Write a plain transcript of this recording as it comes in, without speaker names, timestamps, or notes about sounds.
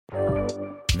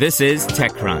This is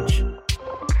TechCrunch.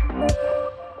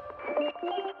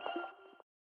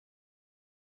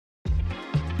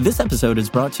 This episode is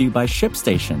brought to you by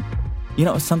ShipStation. You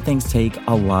know, some things take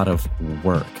a lot of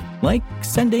work, like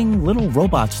sending little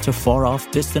robots to far-off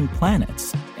distant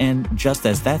planets. And just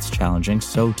as that's challenging,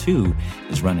 so too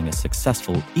is running a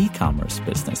successful e-commerce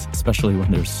business, especially when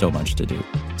there's so much to do.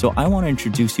 So I want to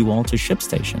introduce you all to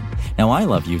ShipStation. Now, I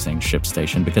love using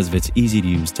ShipStation because of its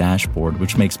easy-to-use dashboard,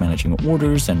 which makes managing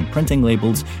orders and printing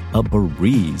labels a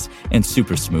breeze and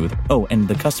super smooth. Oh, and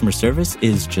the customer service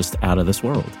is just out of this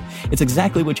world. It's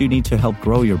exactly what you need to help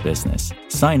grow your business.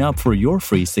 Sign up for your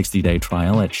free 60-day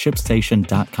trial at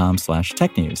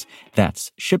shipstation.com/technews.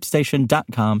 That's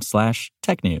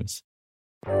shipstation.com/technews.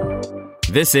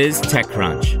 This is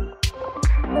TechCrunch.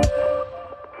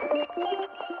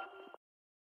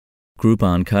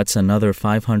 Groupon cuts another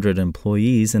 500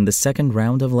 employees in the second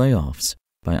round of layoffs,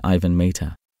 by Ivan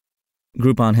Mehta.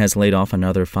 Groupon has laid off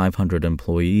another 500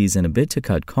 employees in a bid to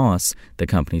cut costs, the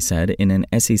company said in an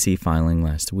SEC filing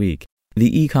last week.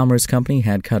 The e-commerce company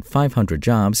had cut 500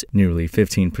 jobs, nearly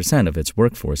 15% of its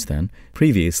workforce then,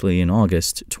 previously in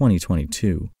August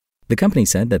 2022. The company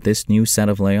said that this new set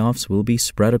of layoffs will be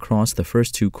spread across the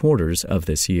first 2 quarters of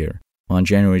this year. On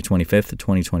January 25,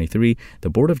 2023, the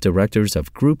board of directors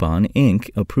of Groupon, Inc.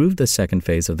 approved the second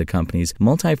phase of the company's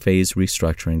multi-phase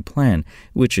restructuring plan,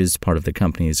 which is part of the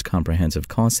company's comprehensive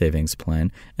cost savings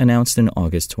plan announced in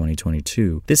August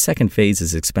 2022. This second phase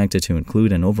is expected to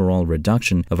include an overall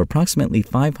reduction of approximately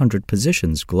 500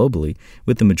 positions globally,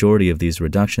 with the majority of these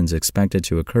reductions expected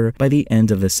to occur by the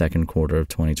end of the second quarter of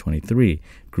 2023,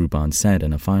 Groupon said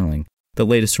in a filing. The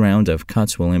latest round of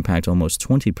cuts will impact almost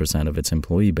 20% of its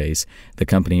employee base. The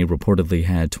company reportedly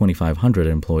had 2,500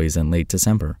 employees in late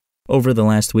December. Over the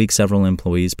last week, several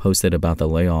employees posted about the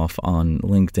layoff on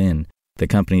LinkedIn. The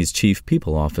company's chief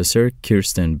people officer,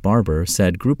 Kirsten Barber,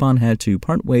 said Groupon had to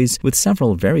part ways with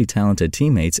several very talented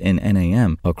teammates in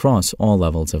NAM across all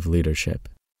levels of leadership.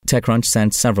 TechCrunch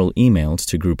sent several emails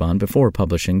to Groupon before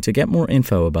publishing to get more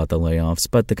info about the layoffs,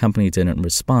 but the company didn't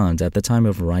respond at the time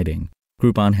of writing.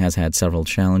 Groupon has had several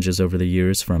challenges over the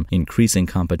years, from increasing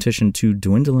competition to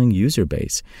dwindling user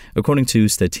base. According to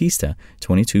Statista,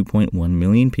 22.1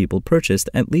 million people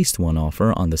purchased at least one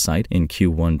offer on the site in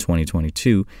Q1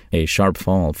 2022, a sharp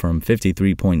fall from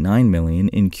 53.9 million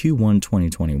in Q1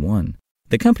 2021.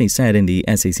 The company said in the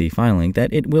SEC filing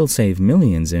that it will save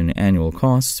millions in annual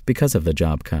costs because of the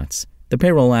job cuts. The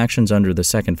payroll actions under the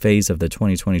second phase of the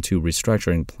 2022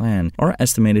 restructuring plan are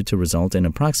estimated to result in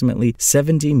approximately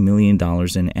 $70 million in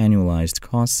annualized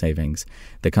cost savings.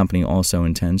 The company also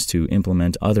intends to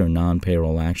implement other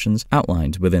non-payroll actions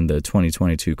outlined within the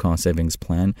 2022 cost savings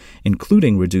plan,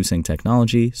 including reducing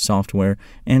technology, software,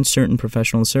 and certain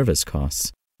professional service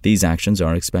costs. These actions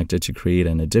are expected to create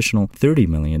an additional $30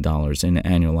 million in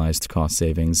annualized cost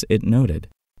savings, it noted.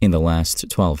 In the last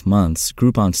 12 months,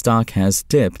 Groupon stock has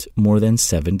dipped more than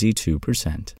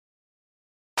 72%.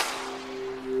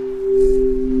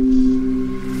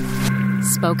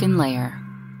 Spoken Layer.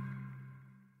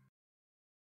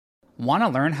 Want to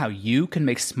learn how you can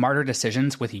make smarter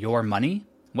decisions with your money?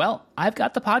 Well, I've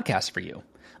got the podcast for you.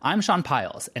 I'm Sean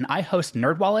Piles, and I host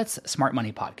NerdWallet's Smart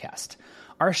Money Podcast.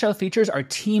 Our show features our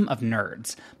team of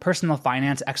nerds, personal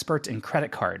finance experts in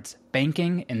credit cards,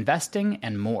 banking, investing,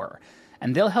 and more.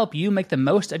 And they'll help you make the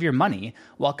most of your money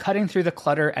while cutting through the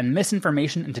clutter and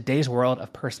misinformation in today's world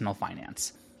of personal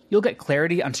finance. You'll get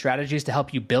clarity on strategies to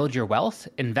help you build your wealth,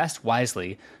 invest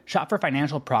wisely, shop for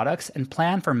financial products, and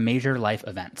plan for major life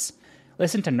events.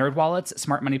 Listen to NerdWallet's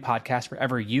Smart Money Podcast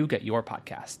wherever you get your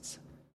podcasts.